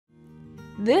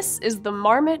This is the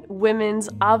Marmot Women's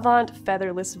Avant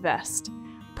Featherless Vest.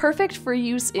 Perfect for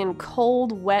use in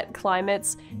cold, wet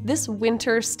climates, this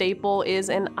winter staple is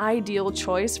an ideal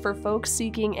choice for folks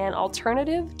seeking an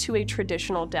alternative to a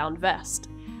traditional down vest.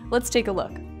 Let's take a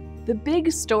look. The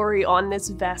big story on this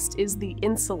vest is the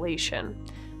insulation.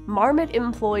 Marmot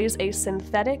employs a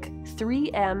synthetic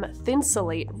 3M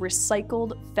Thinsulate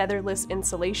recycled featherless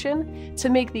insulation to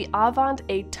make the Avant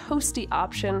a toasty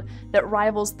option that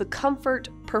rivals the comfort,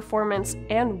 performance,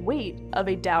 and weight of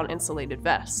a down-insulated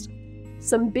vest.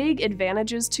 Some big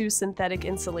advantages to synthetic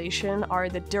insulation are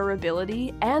the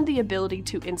durability and the ability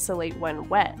to insulate when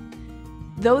wet.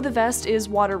 Though the vest is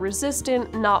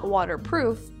water-resistant, not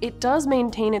waterproof, it does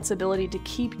maintain its ability to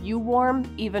keep you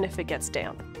warm even if it gets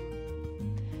damp.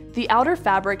 The outer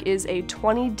fabric is a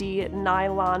 20D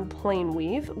nylon plain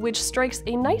weave, which strikes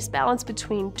a nice balance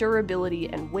between durability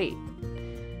and weight.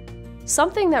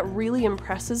 Something that really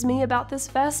impresses me about this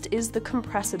vest is the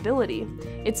compressibility.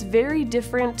 It's very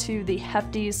different to the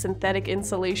hefty synthetic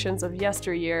insulations of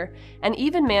yesteryear, and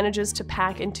even manages to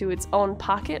pack into its own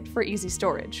pocket for easy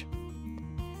storage.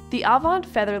 The Avant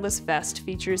Featherless vest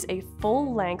features a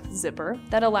full-length zipper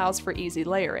that allows for easy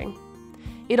layering.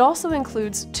 It also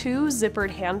includes 2 zippered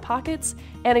hand pockets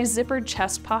and a zippered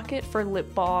chest pocket for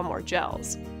lip balm or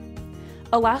gels.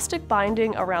 Elastic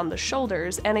binding around the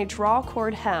shoulders and a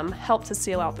drawcord hem help to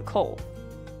seal out the cold.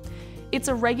 It's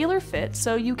a regular fit,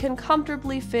 so you can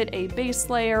comfortably fit a base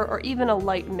layer or even a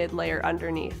light mid layer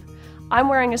underneath. I'm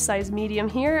wearing a size medium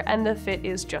here and the fit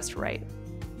is just right.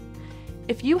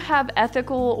 If you have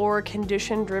ethical or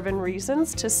condition-driven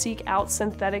reasons to seek out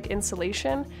synthetic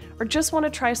insulation, or just want to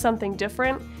try something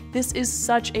different, this is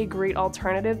such a great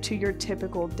alternative to your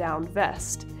typical down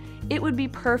vest. It would be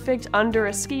perfect under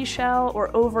a ski shell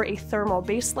or over a thermal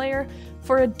base layer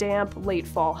for a damp late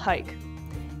fall hike.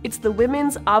 It's the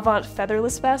women's Avant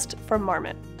Featherless vest from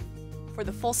Marmot. For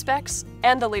the full specs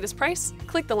and the latest price,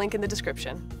 click the link in the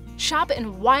description. Shop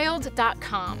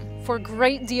Enwild.com for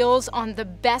great deals on the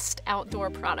best outdoor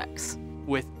products.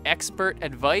 With expert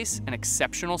advice and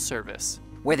exceptional service.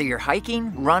 Whether you're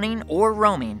hiking, running, or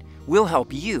roaming, we'll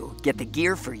help you get the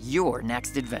gear for your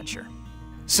next adventure.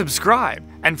 Subscribe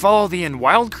and follow the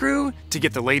Enwild crew to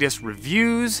get the latest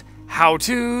reviews,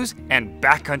 how-tos, and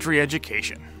backcountry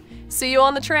education. See you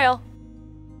on the trail!